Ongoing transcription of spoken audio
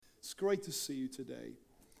great to see you today.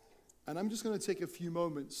 And I'm just going to take a few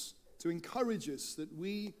moments to encourage us that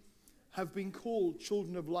we have been called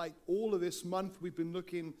children of light. All of this month we've been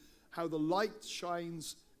looking how the light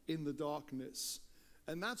shines in the darkness.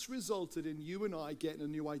 And that's resulted in you and I getting a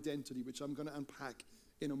new identity, which I'm going to unpack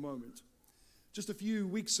in a moment. Just a few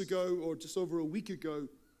weeks ago, or just over a week ago,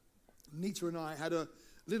 Nita and I had a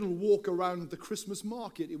little walk around the Christmas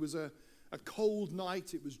market. It was a cold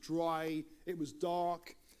night, it was dry, it was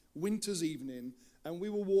dark, winter's evening, and we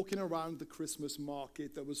were walking around the Christmas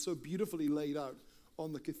market that was so beautifully laid out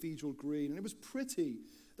on the cathedral green, and it was pretty.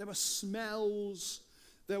 There were smells,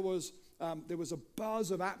 there was a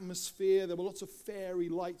buzz of atmosphere, there were lots of fairy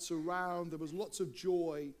lights around, there was lots of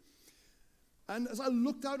joy. And as I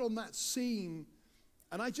looked out on that scene,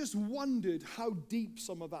 and I just wondered how deep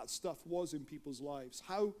some of that stuff was in people's lives,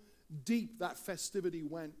 how deep that festivity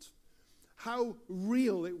went, how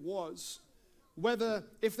real it was, whether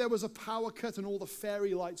if there was a power cut and all the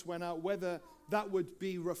fairy lights went out, whether that would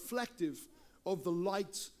be reflective of the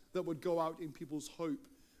light that would go out in people's hope.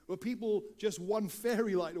 Were people just one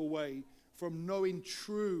fairy light away from knowing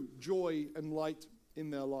true joy and light in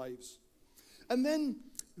their lives? And then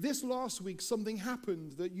this last week, something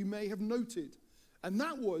happened that you may have noted. And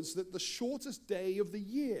that was that the shortest day of the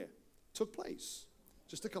year took place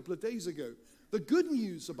just a couple of days ago. The good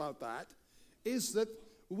news about that is that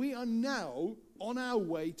we are now on our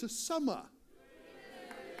way to summer.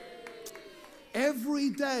 Every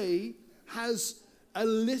day has a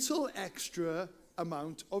little extra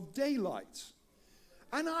amount of daylight.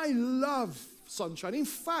 And I love sunshine. In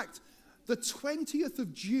fact, the 20th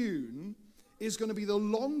of June is going to be the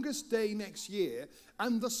longest day next year,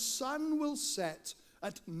 and the sun will set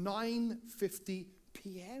at 9:50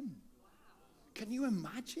 p.m. Can you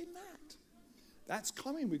imagine that? That's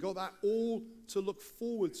coming. We got that all to look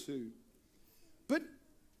forward to. But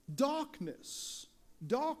darkness,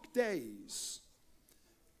 dark days,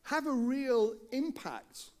 have a real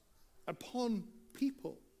impact upon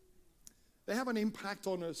people. They have an impact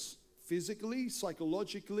on us physically,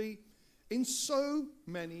 psychologically, in so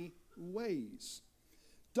many ways.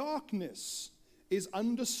 Darkness is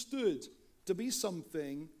understood to be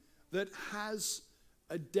something that has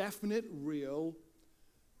a definite, real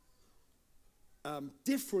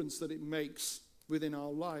difference that it makes within our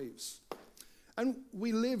lives. And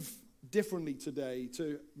we live differently today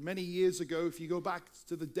to many years ago. If you go back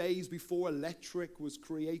to the days before electric was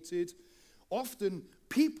created, often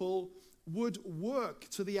people would work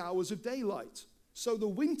to the hours of daylight. So the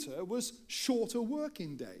winter was shorter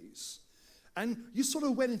working days. And you sort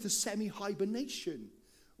of went into semi-hibernation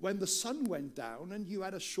when the sun went down and you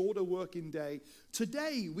had a shorter working day.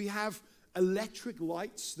 Today we have electric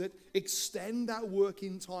lights that extend that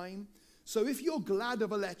working time. So if you're glad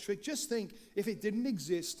of electric, just think if it didn't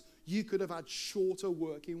exist, you could have had shorter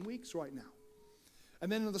working weeks right now. And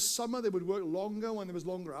then in the summer, they would work longer when there was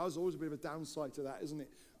longer hours. Always a bit of a downside to that, isn't it?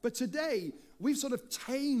 But today, we've sort of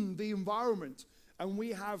tamed the environment, and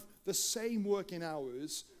we have the same working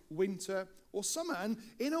hours, winter or summer. And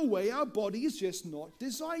in a way, our body is just not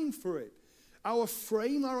designed for it. Our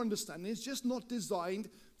frame, our understanding is just not designed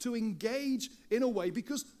to engage in a way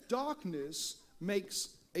because darkness makes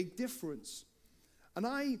a difference. And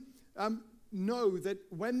I know that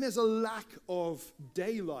when there's a lack of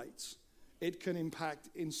daylight, it can impact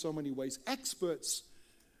in so many ways. Experts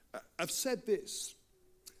have said this,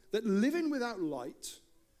 that living without light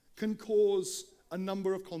can cause a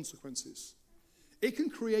number of consequences. It can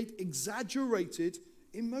create exaggerated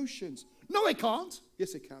emotions. No, it can't.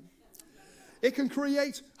 Yes, it can. It can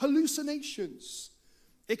create hallucinations.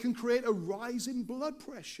 It can create a rise in blood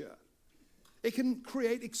pressure. It can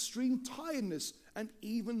create extreme tiredness, and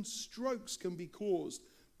even strokes can be caused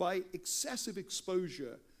by excessive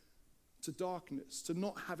exposure to darkness, to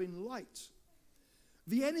not having light.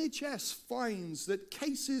 The NHS finds that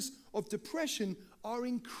cases of depression are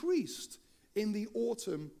increased in the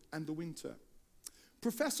autumn and the winter.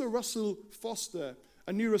 Professor Russell Foster,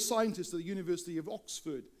 a neuroscientist at the University of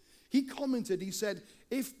Oxford, he commented, he said,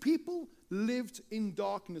 if people lived in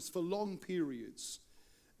darkness for long periods,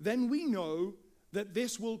 then we know that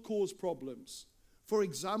this will cause problems. For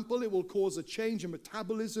example, it will cause a change in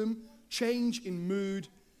metabolism, change in mood,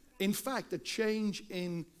 in fact, a change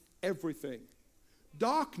in everything.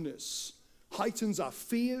 Darkness heightens our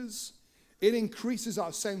fears, it increases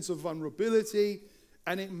our sense of vulnerability,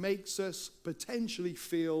 and it makes us potentially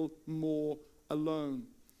feel more alone.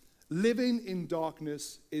 Living in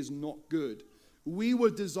darkness is not good. We were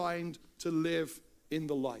designed to live in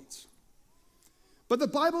the light. But the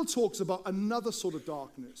Bible talks about another sort of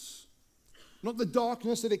darkness. Not the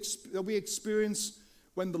darkness that we experience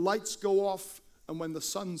when the lights go off and when the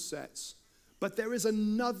sun sets. But there is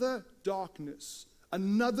another darkness,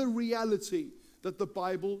 another reality that the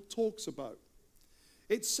Bible talks about.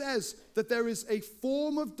 It says that there is a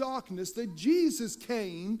form of darkness that Jesus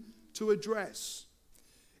came to address.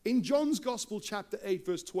 In John's Gospel, chapter 8,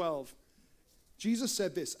 verse 12, Jesus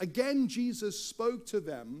said this, "Again Jesus spoke to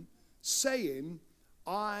them, saying,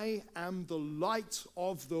 I am the light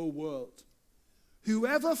of the world.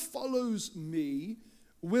 Whoever follows me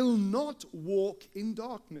will not walk in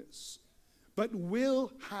darkness, but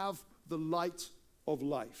will have the light of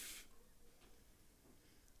life."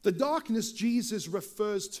 The darkness Jesus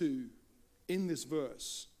refers to in this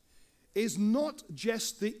verse is not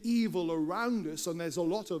just the evil around us, and there's a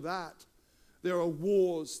lot of that. There are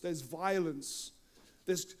wars, there's violence,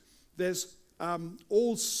 there's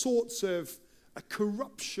all sorts of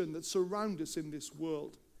corruption that surround us in this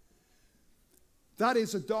world. That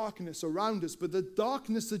is a darkness around us, but the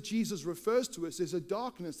darkness that Jesus refers to us is a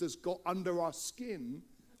darkness that's got under our skin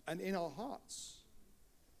and in our hearts.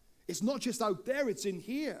 It's not just out there, it's in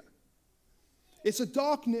here. It's a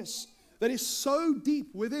darkness that is so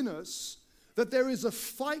deep within us that there is a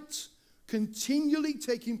fight continually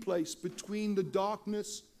taking place between the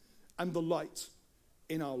darkness and the light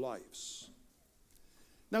in our lives.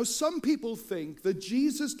 Now, some people think that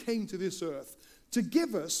Jesus came to this earth to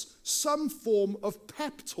give us some form of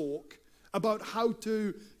pep talk about how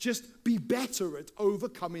to just be better at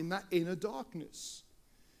overcoming that inner darkness.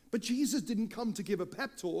 But Jesus didn't come to give a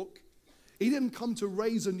pep talk. He didn't come to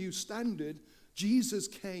raise a new standard. Jesus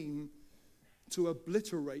came to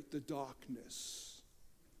obliterate the darkness,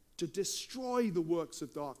 to destroy the works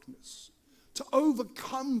of darkness, to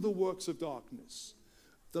overcome the works of darkness.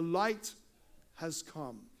 The light has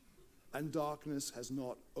come, and darkness has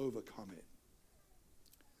not overcome it.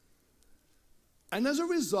 And as a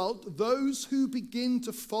result, those who begin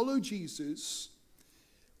to follow Jesus,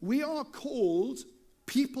 we are called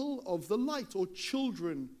people of the light, or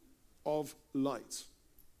children of light.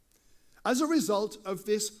 As a result of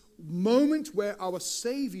this moment where our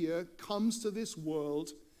Savior comes to this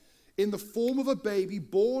world in the form of a baby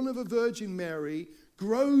born of a Virgin Mary,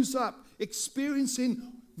 grows up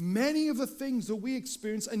experiencing many of the things that we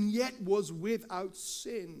experience, and yet was without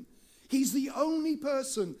sin. He's the only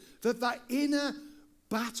person that inner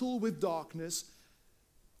battle with darkness,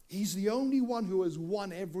 he's the only one who has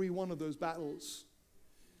won every one of those battles.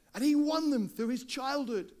 And he won them through his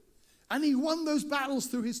childhood. And he won those battles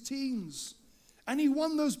through his teens. And he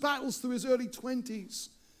won those battles through his early 20s.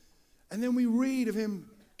 And then we read of him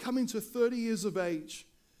coming to 30 years of age,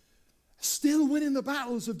 still winning the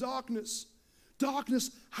battles of darkness.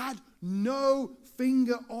 Darkness had no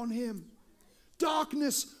finger on him.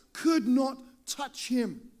 Darkness could not touch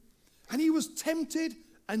him. And he was tempted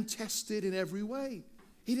and tested in every way.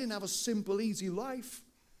 He didn't have a simple, easy life.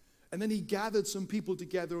 And then he gathered some people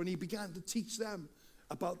together and he began to teach them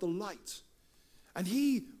about the light. And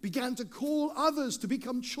he began to call others to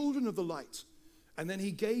become children of the light. And then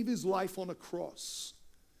he gave his life on a cross.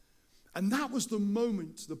 And that was the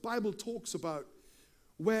moment the Bible talks about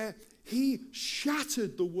where he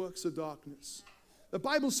shattered the works of darkness. The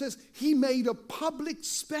Bible says he made a public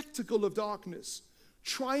spectacle of darkness,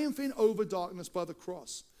 triumphing over darkness by the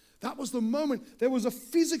cross. That was the moment. There was a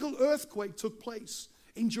physical earthquake took place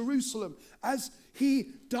in Jerusalem as he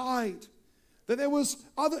died. That there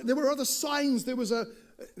were other signs. There was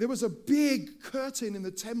a big curtain in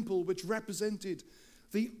the temple which represented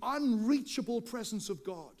the unreachable presence of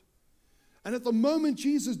God. And at the moment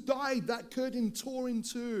Jesus died, that curtain tore in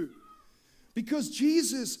two. Because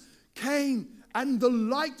Jesus came and the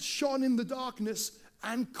light shone in the darkness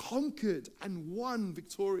and conquered and won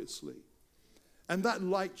victoriously. And that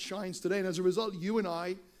light shines today. And as a result, you and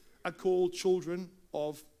I are called children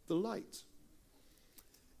of the light.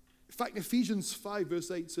 In fact, Ephesians 5 verse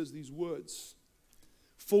 8 says these words,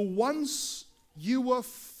 "For once you were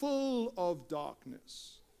full of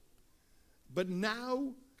darkness, but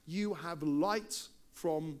now you have light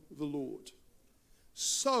from the Lord.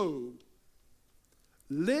 So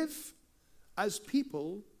live as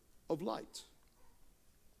people of light."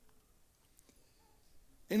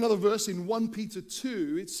 In another verse in 1 Peter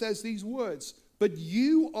 2, it says these words, "But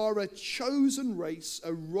you are a chosen race,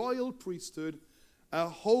 a royal priesthood, a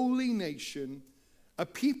holy nation, a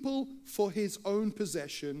people for his own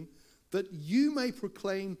possession, that you may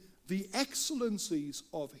proclaim the excellencies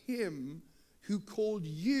of him who called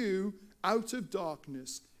you out of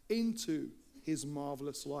darkness into his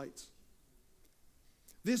marvelous light."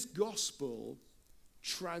 This gospel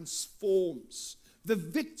transforms. The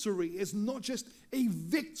victory is not just a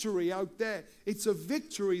victory out there. It's a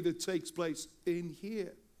victory that takes place in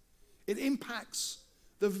here. It impacts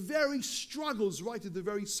the very struggles right at the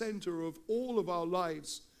very center of all of our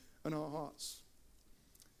lives and our hearts.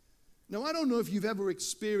 Now, I don't know if you've ever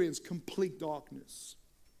experienced complete darkness.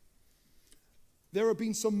 There have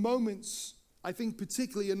been some moments, I think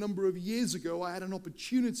particularly a number of years ago, I had an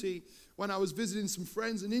opportunity when I was visiting some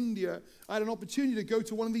friends in India. I had an opportunity to go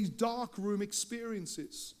to one of these dark room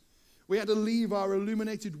experiences. We had to leave our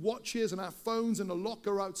illuminated watches and our phones in a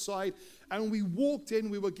locker outside, and we walked in,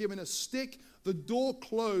 we were given a stick, the door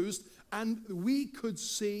closed, and we could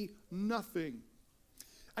see nothing.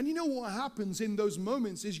 And you know what happens in those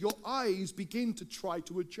moments is your eyes begin to try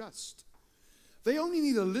to adjust. They only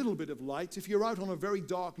need a little bit of light. If you're out on a very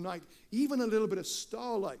dark night, even a little bit of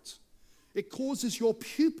starlight, it causes your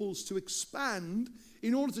pupils to expand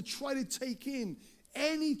in order to try to take in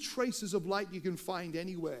any traces of light you can find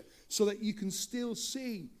anywhere so that you can still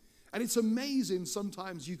see. And it's amazing,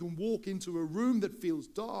 sometimes you can walk into a room that feels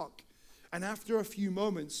dark, and after a few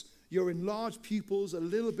moments, your enlarged pupils, a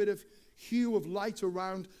little bit of hue of light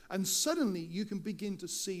around, and suddenly you can begin to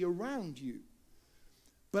see around you.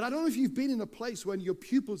 But I don't know if you've been in a place when your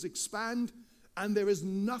pupils expand and there is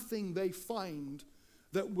nothing they find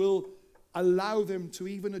that will allow them to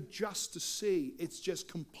even adjust to see. It's just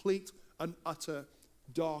complete and utter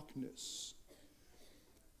darkness.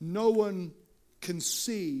 No one can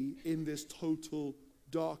see in this total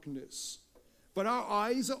darkness. But our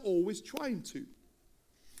eyes are always trying to.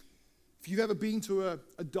 If you've ever been to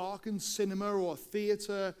a darkened cinema or a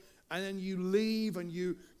theater, and then you leave and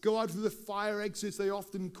you go out through the fire exits they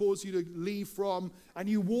often cause you to leave from, and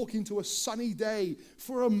you walk into a sunny day,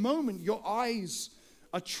 for a moment your eyes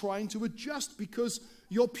are trying to adjust because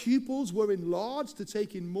your pupils were enlarged to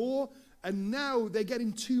take in more, and now they're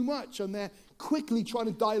getting too much and they're quickly trying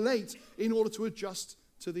to dilate in order to adjust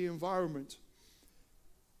to the environment.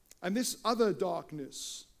 And this other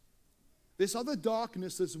darkness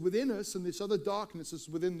that's within us and this other darkness that's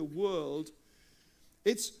within the world,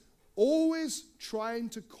 it's always trying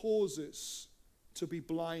to cause us to be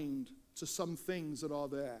blind to some things that are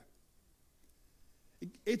there.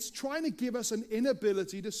 It's trying to give us an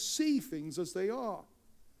inability to see things as they are.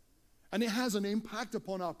 And it has an impact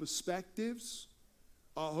upon our perspectives,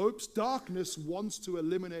 our hopes. Darkness wants to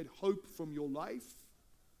eliminate hope from your life.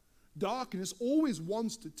 Darkness always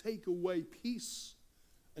wants to take away peace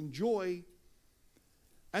and joy.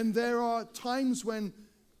 And there are times when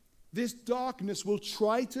this darkness will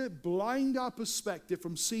try to blind our perspective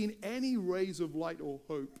from seeing any rays of light or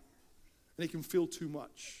hope. And it can feel too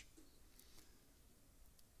much.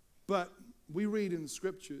 But we read in the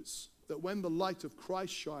scriptures that when the light of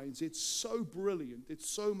Christ shines, it's so brilliant, it's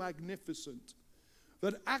so magnificent,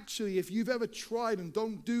 that actually if you've ever tried, and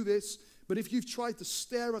don't do this, but if you've tried to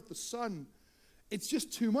stare at the sun, it's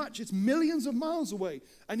just too much. It's millions of miles away.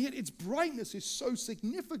 And yet its brightness is so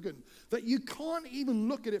significant that you can't even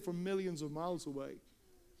look at it from millions of miles away.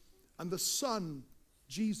 And the sun,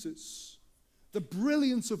 Jesus, the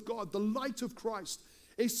brilliance of God, the light of Christ,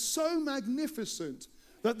 is so magnificent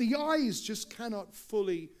that the eyes just cannot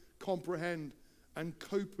fully comprehend and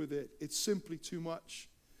cope with it. It's simply too much.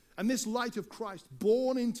 And this light of Christ,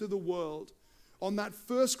 born into the world on that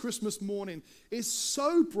first Christmas morning, is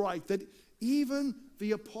so bright that even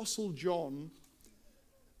the Apostle John,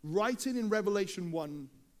 writing in Revelation 1,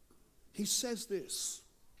 he says this.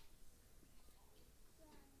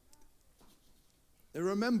 And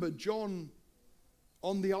remember, John,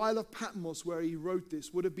 on the Isle of Patmos where he wrote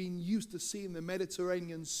this, would have been used to seeing the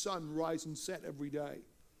Mediterranean sun rise and set every day.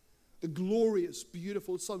 The glorious,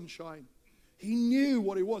 beautiful sunshine. He knew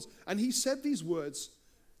what it was. And he said these words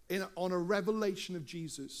on a revelation of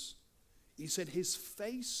Jesus. He said, his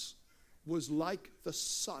face was like the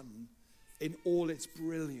sun in all its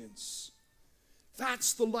brilliance.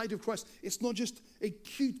 That's the light of Christ. It's not just a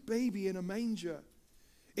cute baby in a manger.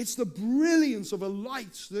 It's the brilliance of a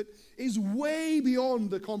light that is way beyond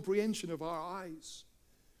the comprehension of our eyes.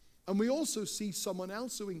 And we also see someone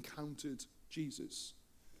else who encountered Jesus.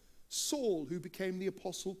 Saul, who became the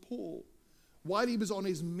Apostle Paul. While he was on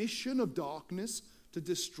his mission of darkness to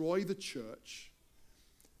destroy the church,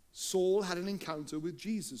 Saul had an encounter with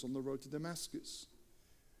Jesus on the road to Damascus.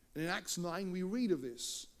 And in Acts 9, we read of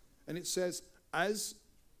this. And it says, as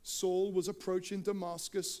Saul was approaching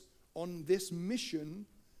Damascus on this mission,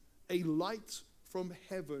 a light from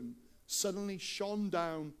heaven suddenly shone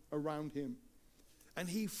down around him. And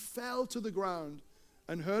he fell to the ground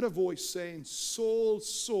and heard a voice saying, Saul,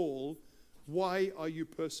 Saul, why are you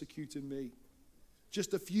persecuting me?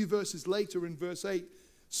 Just a few verses later in verse 8,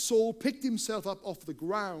 Saul picked himself up off the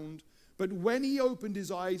ground, but when he opened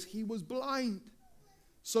his eyes, he was blind.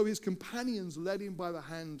 So his companions led him by the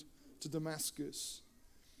hand to Damascus.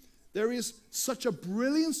 There is such a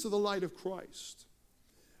brilliance to the light of Christ,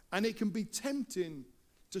 and it can be tempting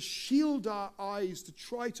to shield our eyes, to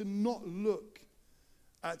try to not look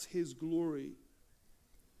at his glory.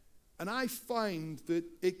 And I find that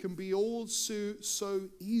it can be also so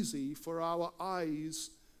easy for our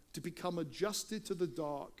eyes to become adjusted to the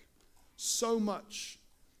dark so much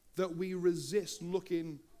that we resist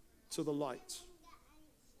looking to the light.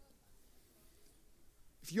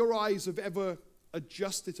 If your eyes have ever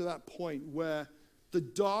adjusted to that point where the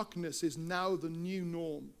darkness is now the new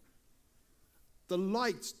norm, the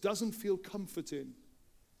light doesn't feel comforting.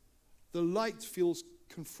 The light feels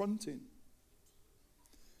confronting.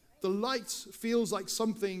 The light feels like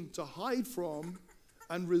something to hide from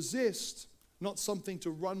and resist, not something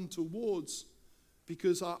to run towards,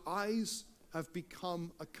 because our eyes have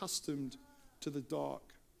become accustomed to the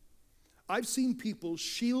dark. I've seen people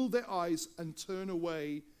shield their eyes and turn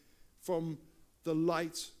away from the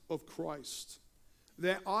light of Christ.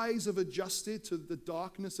 Their eyes have adjusted to the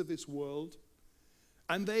darkness of this world,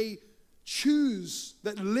 and they choose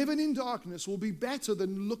that living in darkness will be better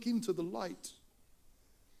than looking to the light.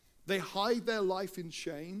 They hide their life in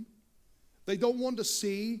shame. They don't want to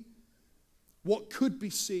see what could be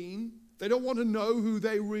seen. They don't want to know who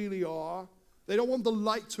they really are. They don't want the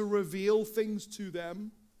light to reveal things to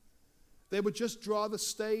them. They would just rather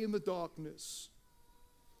stay in the darkness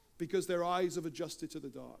because their eyes have adjusted to the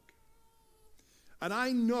dark. And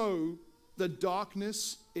I know that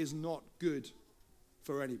darkness is not good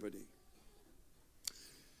for anybody.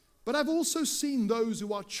 But I've also seen those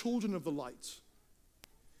who are children of the light.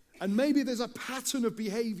 And maybe there's a pattern of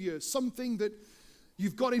behavior, something that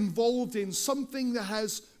you've got involved in, something that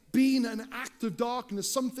has been an act of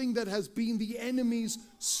darkness, something that has been the enemy's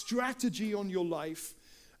strategy on your life.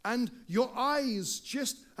 And your eyes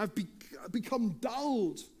just have become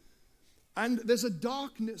dulled. And there's a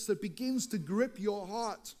darkness that begins to grip your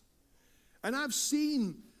heart. And I've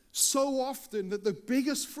seen so often that the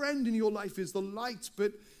biggest friend in your life is the light,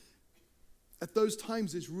 but at those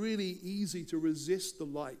times it's really easy to resist the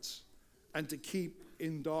light and to keep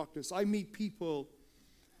in darkness. I meet people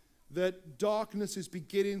that darkness is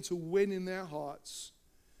beginning to win in their hearts,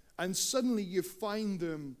 and suddenly you find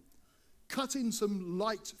them cutting some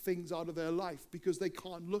light things out of their life because they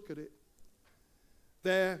can't look at it.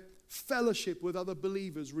 Their fellowship with other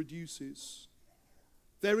believers reduces.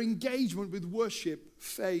 Their engagement with worship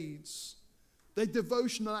fades. Their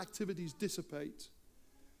devotional activities dissipate.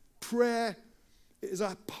 Prayer is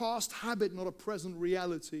a past habit, not a present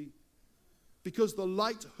reality, because the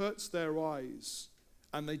light hurts their eyes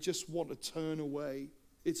and they just want to turn away.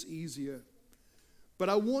 It's easier. But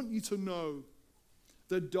I want you to know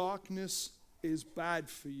that darkness is bad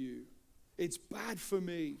for you. It's bad for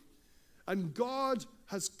me. And God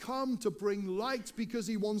has come to bring light because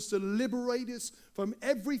he wants to liberate us from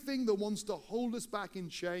everything that wants to hold us back in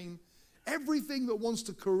shame, everything that wants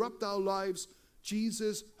to corrupt our lives.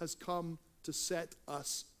 Jesus has come to set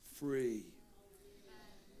us free.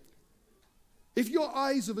 If your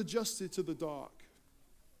eyes have adjusted to the dark,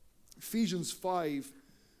 Ephesians 5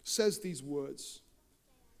 says these words: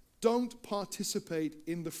 don't participate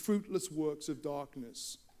in the fruitless works of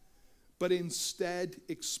darkness, but instead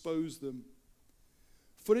expose them.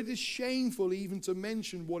 For it is shameful even to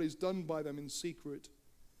mention what is done by them in secret.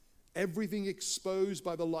 Everything exposed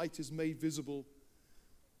by the light is made visible.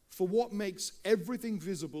 For what makes everything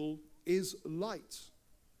visible is light.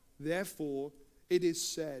 Therefore, it is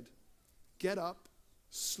said, get up,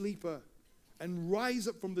 sleeper, and rise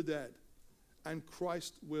up from the dead, and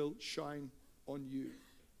Christ will shine on you.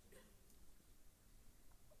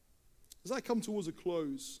 As I come towards a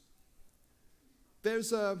close,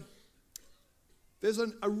 there's a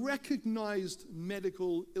recognized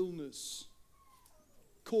medical illness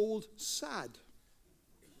called SAD.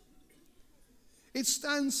 It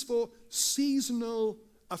stands for Seasonal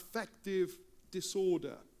Affective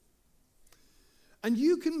Disorder. And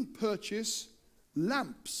you can purchase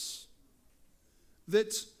lamps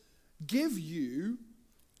that give you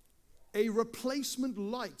a replacement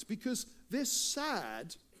light, because this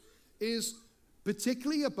SAD is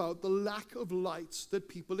particularly about the lack of light that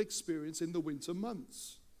people experience in the winter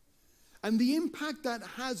months. And the impact that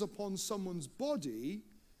has upon someone's body.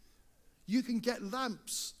 You can get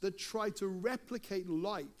lamps that try to replicate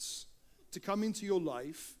lights to come into your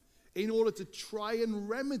life in order to try and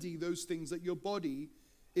remedy those things that your body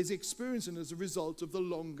is experiencing as a result of the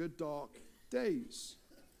longer dark days.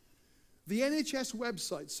 The NHS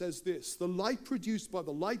website says this: the light produced by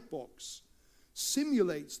the light box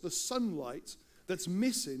simulates the sunlight that's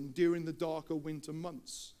missing during the darker winter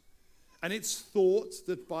months. And it's thought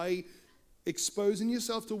that by exposing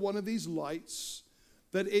yourself to one of these lights,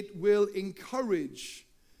 that it will encourage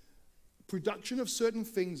production of certain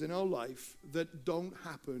things in our life that don't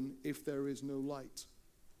happen if there is no light.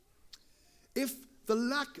 If the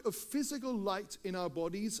lack of physical light in our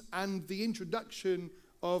bodies and the introduction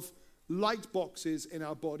of light boxes in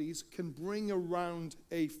our bodies can bring around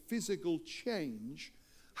a physical change,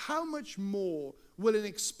 how much more will an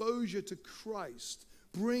exposure to Christ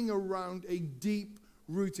bring around a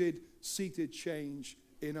deep-rooted, seated change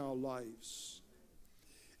in our lives?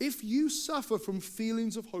 If you suffer from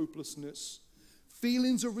feelings of hopelessness,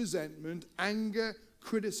 feelings of resentment, anger,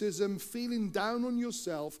 criticism, feeling down on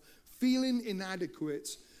yourself, feeling inadequate,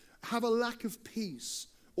 have a lack of peace,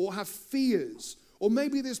 or have fears, or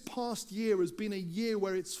maybe this past year has been a year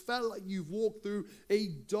where it's felt like you've walked through a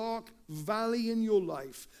dark valley in your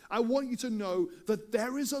life, I want you to know that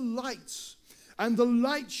there is a light, and the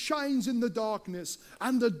light shines in the darkness,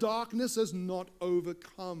 and the darkness has not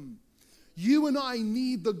overcome. You and I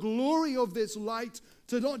need the glory of this light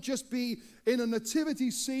to not just be in a nativity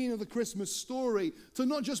scene of the Christmas story, to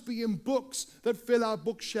not just be in books that fill our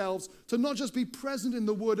bookshelves, to not just be present in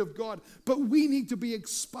the Word of God, but we need to be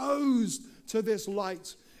exposed to this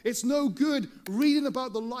light. It's no good reading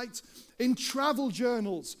about the light in travel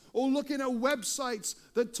journals or looking at websites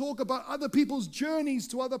that talk about other people's journeys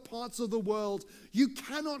to other parts of the world. You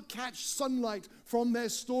cannot catch sunlight from their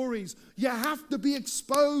stories. You have to be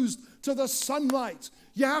exposed to the sunlight.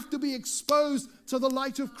 You have to be exposed to the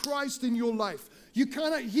light of Christ in your life. You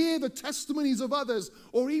cannot hear the testimonies of others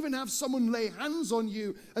or even have someone lay hands on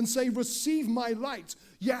you and say, receive my light.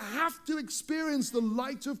 You have to experience the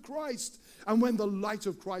light of Christ. And when the light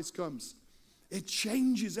of Christ comes, it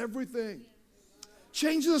changes everything.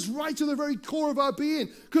 Changes us right to the very core of our being,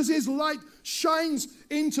 because his light shines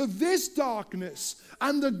into this darkness,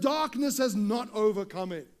 and the darkness has not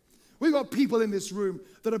overcome it. We've got people in this room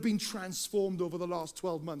that have been transformed over the last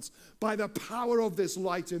 12 months by the power of this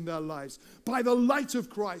light in their lives, by the light of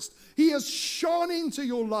Christ. He has shone into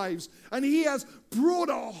your lives, and he has brought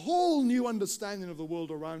a whole new understanding of the world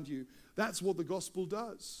around you. That's what the gospel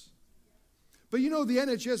does. But you know, the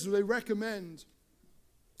NHS, they recommend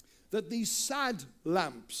that these sad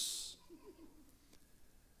lamps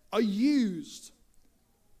are used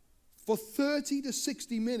for 30 to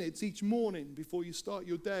 60 minutes each morning before you start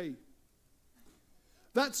your day.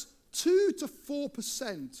 That's 2 to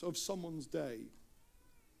 4% of someone's day.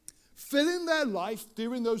 Filling their life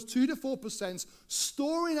during those 2 to 4%,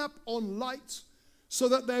 storing up on light so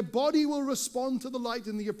that their body will respond to the light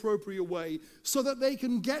in the appropriate way, so that they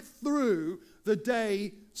can get through the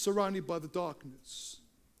day surrounded by the darkness.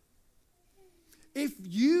 If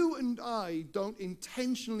you and I don't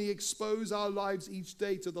intentionally expose our lives each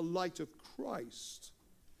day to the light of Christ,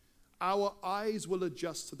 our eyes will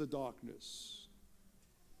adjust to the darkness.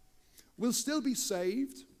 We'll still be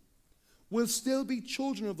saved, we'll still be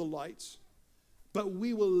children of the light, but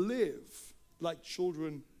we will live like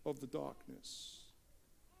children of the darkness.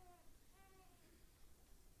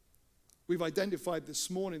 We've identified this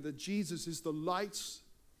morning that Jesus is the light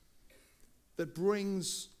that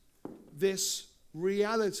brings this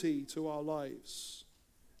reality to our lives.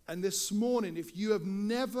 And this morning, if you have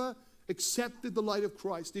never accepted the light of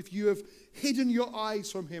Christ, if you have hidden your eyes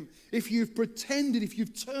from him, if you've pretended, if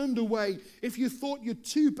you've turned away, if you thought you're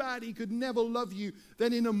too bad, he could never love you,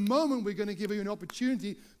 then in a moment we're going to give you an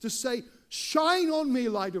opportunity to say, shine on me,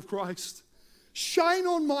 light of Christ. Shine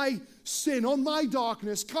on my sin, on my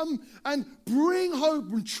darkness. Come and bring hope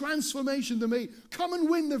and transformation to me. Come and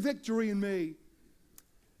win the victory in me.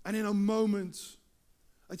 And in a moment,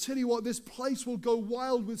 I tell you what, this place will go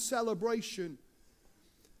wild with celebration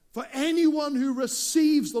for anyone who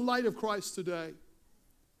receives the light of Christ today.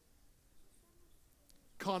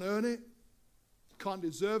 Can't earn it. Can't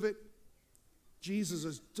deserve it. Jesus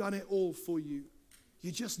has done it all for you.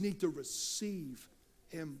 You just need to receive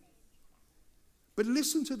him. But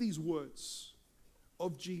listen to these words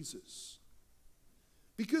of Jesus.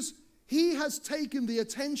 Because he has taken the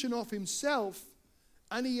attention off himself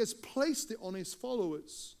and he has placed it on his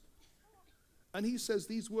followers. And he says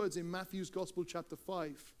these words in Matthew's Gospel, chapter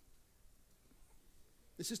 5.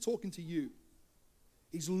 This is talking to you.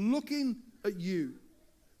 He's looking at you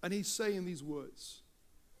and he's saying these words.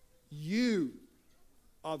 You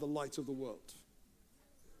are the light of the world.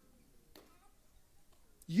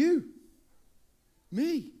 You.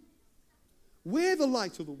 Me. We're the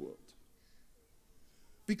light of the world.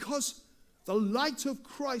 Because The light of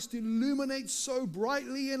Christ illuminates so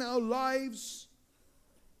brightly in our lives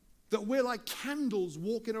that we're like candles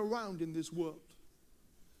walking around in this world,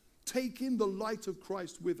 taking the light of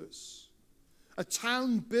Christ with us. A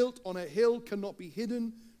town built on a hill cannot be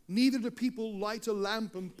hidden. Neither do people light a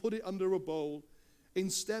lamp and put it under a bowl.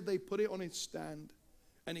 Instead, they put it on its stand,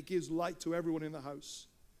 and it gives light to everyone in the house.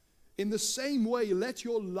 In the same way, let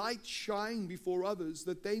your light shine before others,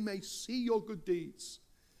 that they may see your good deeds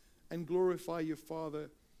and glorify your Father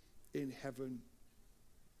in heaven.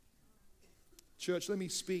 Church, let me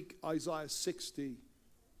speak Isaiah 60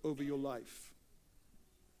 over your life.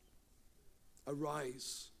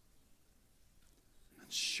 Arise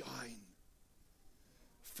and shine,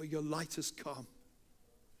 for your light has come,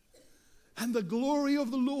 and the glory of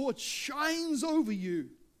the Lord shines over you.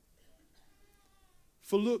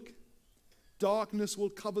 For look, darkness will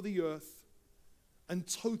cover the earth, and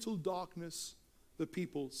total darkness the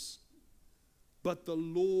peoples. But the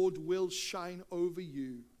Lord will shine over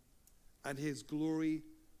you, and his glory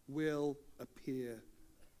will appear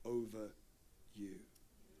over you.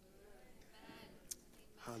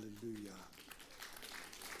 Hallelujah.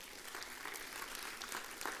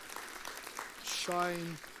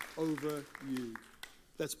 Shine over you.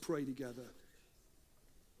 Let's pray together.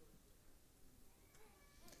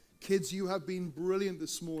 Kids, you have been brilliant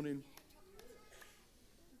this morning.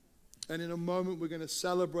 And in a moment we're going to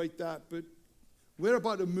celebrate that. But we're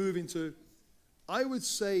about to move into, I would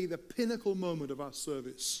say, the pinnacle moment of our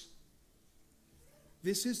service.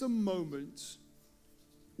 This is the moment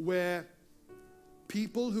where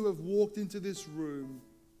people who have walked into this room,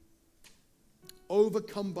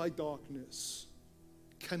 overcome by darkness,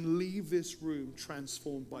 can leave this room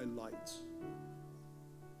transformed by light.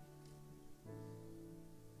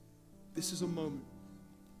 This is a moment.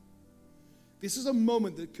 This is a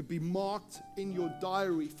moment that could be marked in your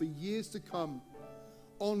diary for years to come.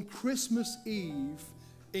 On Christmas Eve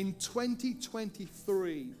in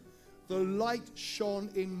 2023, the light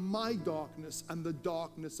shone in my darkness, and the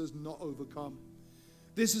darkness has not overcome.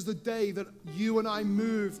 This is the day that you and I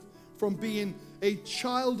moved from being a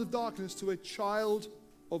child of darkness to a child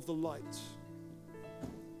of the light.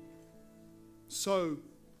 So,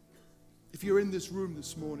 if you're in this room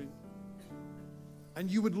this morning and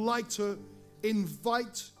you would like to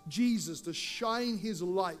invite Jesus to shine his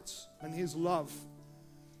light and his love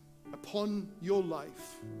upon your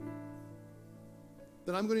life,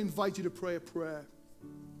 then I'm going to invite you to pray a prayer.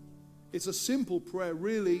 It's a simple prayer,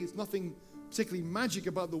 really. It's nothing particularly magic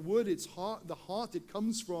about the word. It's the heart it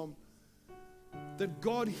comes from. That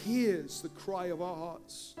God hears the cry of our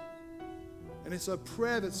hearts. And it's a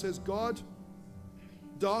prayer that says, God,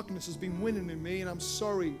 darkness has been winning in me, and I'm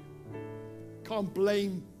sorry. Can't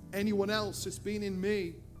blame anyone else. It's been in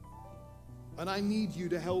me. And I need you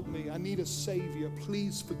to help me. I need a Savior.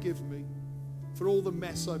 Please forgive me for all the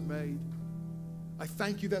mess I've made. I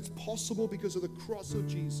thank you that's possible because of the cross of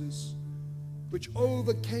Jesus, which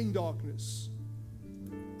overcame darkness.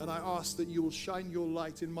 And I ask that you will shine your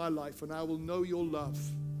light in my life, and I will know your love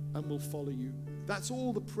and will follow you. That's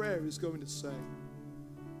all the prayer is going to say.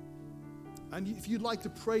 And if you'd like to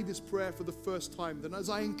pray this prayer for the first time, then as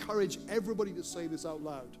I encourage everybody to say this out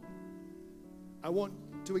loud, I want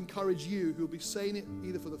to encourage you who will be saying it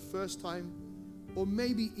either for the first time or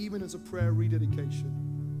maybe even as a prayer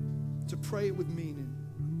rededication, to pray it with meaning,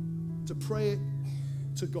 to pray it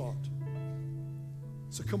to God.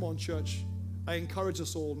 So come on, church. I encourage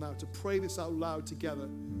us all now to pray this out loud together,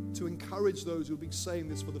 to encourage those who will be saying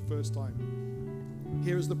this for the first time.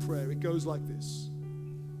 Here is the prayer. It goes like this.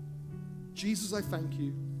 Jesus, I thank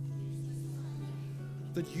you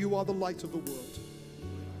that you are the light of the world.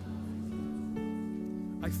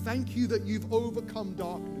 I thank you that you've overcome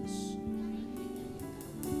darkness,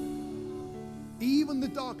 even the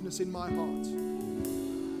darkness in my heart.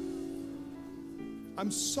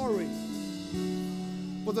 I'm sorry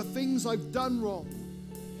for the things I've done wrong,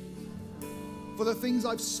 for the things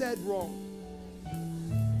I've said wrong,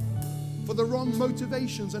 for the wrong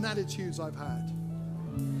motivations and attitudes I've had.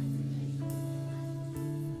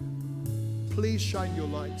 Please shine your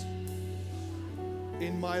light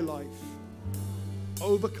in my life.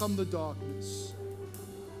 Overcome the darkness.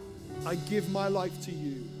 I give my life to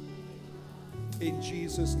you. In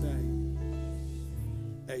Jesus' name,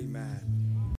 amen.